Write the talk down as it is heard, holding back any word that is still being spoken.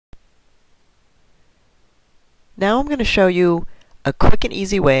Now I'm going to show you a quick and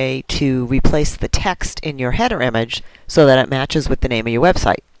easy way to replace the text in your header image so that it matches with the name of your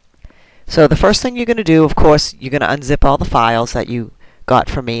website. So the first thing you're going to do, of course, you're going to unzip all the files that you got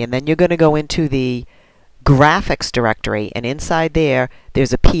from me, and then you're going to go into the graphics directory, and inside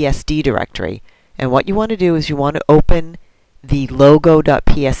there's a PSD directory. And what you want to do is you want to open the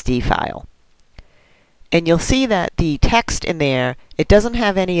logo.psd file. And you'll see that the text in there, it doesn't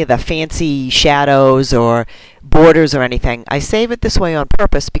have any of the fancy shadows or borders or anything. I save it this way on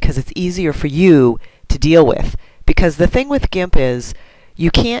purpose because it's easier for you to deal with. Because the thing with GIMP is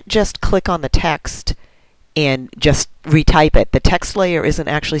you can't just click on the text and just retype it. The text layer isn't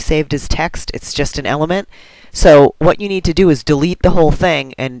actually saved as text, it's just an element. So what you need to do is delete the whole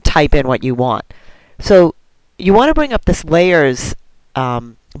thing and type in what you want. So you want to bring up this layers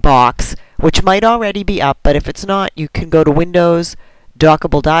box, which might already be up, but if it's not, you can go to Windows,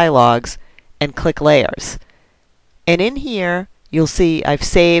 Dockable Dialogues, and click Layers. And in here, you'll see I've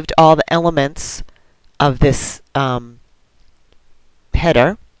saved all the elements of this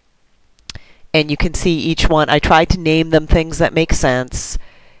header. And you can see each one. I tried to name them things that make sense.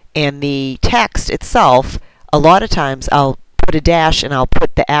 And the text itself, a lot of times I'll put a dash and I'll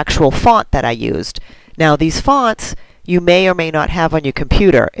put the actual font that I used. Now these fonts you may or may not have on your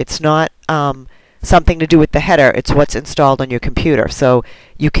computer. It's not something to do with the header, it's what's installed on your computer. So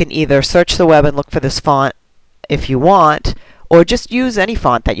you can either search the web and look for this font if you want, or just use any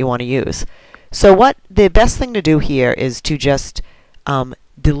font that you want to use. So what the best thing to do here is to just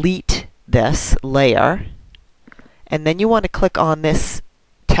delete this layer, and then you want to click on this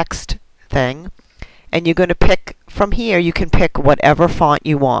text thing, and you're going to pick from here. You can pick whatever font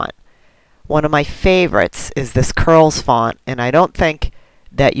you want. One of my favorites is this Curls font, and I don't think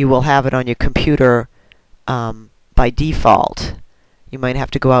that you will have it on your computer by default. You might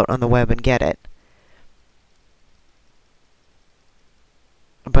have to go out on the web and get it.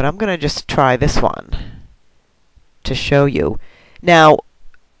 But I'm going to just try this one to show you. Now,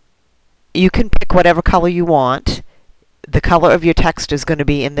 you can pick whatever color you want. The color of your text is going to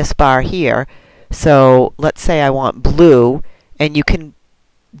be in this bar here. So let's say I want blue, and you can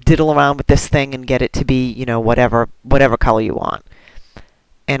diddle around with this thing and get it to be, you know, whatever color you want.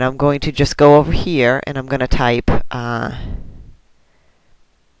 And I'm going to just go over here and I'm going to type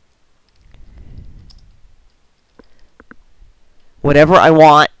whatever I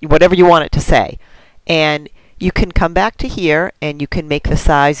want, whatever you want it to say. And you can come back to here and you can make the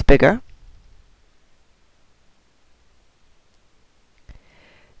size bigger.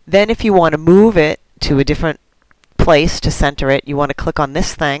 Then if you want to move it to a different place to center it, you want to click on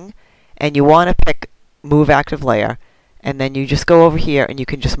this thing and you want to pick Move Active Layer, and then you just go over here and you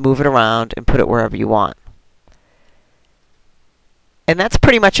can just move it around and put it wherever you want. And that's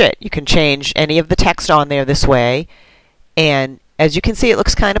pretty much it. You can change any of the text on there this way, and as you can see, it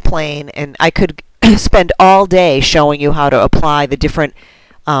looks kind of plain, and I could spend all day showing you how to apply the different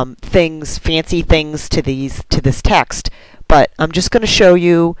things, fancy things to this text, but I'm just going to show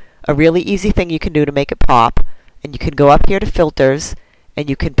you a really easy thing you can do to make it pop. And you can go up here to Filters, and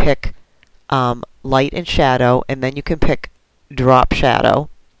you can pick Light and Shadow, and then you can pick Drop Shadow.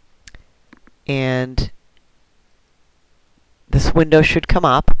 And this window should come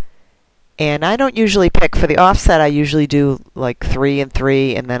up. And I don't usually pick, for the offset, I usually do like 3 and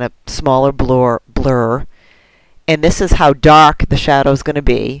 3, and then a smaller blur. And this is how dark the shadow is going to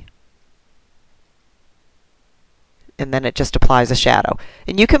be. And then it just applies a shadow.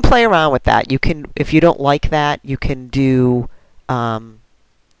 And you can play around with that. You can, if you don't like that, you can do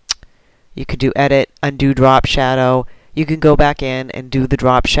Edit, Undo Drop Shadow. You can go back in and do the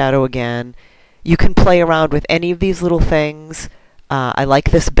drop shadow again. You can play around with any of these little things. I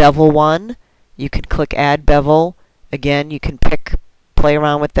like this bevel one. You can click Add Bevel. Again, you can play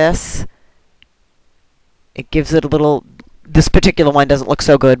around with this. It gives it a little. This particular one doesn't look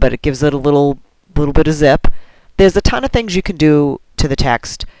so good, but it gives it a little bit of zip. There's a ton of things you can do to the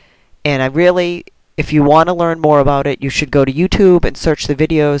text, and if you want to learn more about it, you should go to YouTube and search the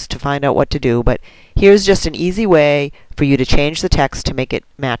videos to find out what to do. But here's just an easy way for you to change the text to make it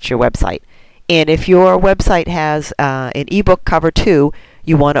match your website. And if your website has an ebook cover too,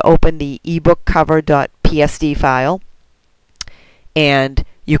 you want to open the ebookcover.psd file, and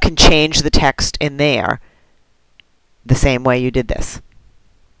you can change the text in there the same way you did this.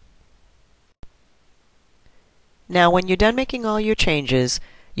 Now, when you're done making all your changes,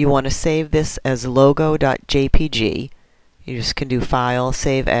 you want to save this as logo.jpg. You just can do File,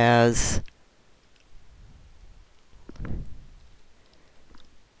 Save As,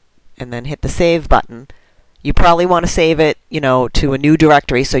 and then hit the Save button. You probably want to save it, to a new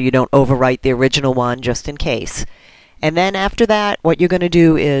directory so you don't overwrite the original one just in case. And then after that, what you're going to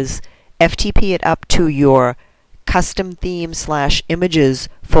do is FTP it up to your custom theme/images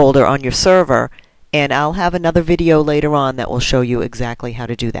folder on your server, and I'll have another video later on that will show you exactly how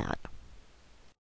to do that.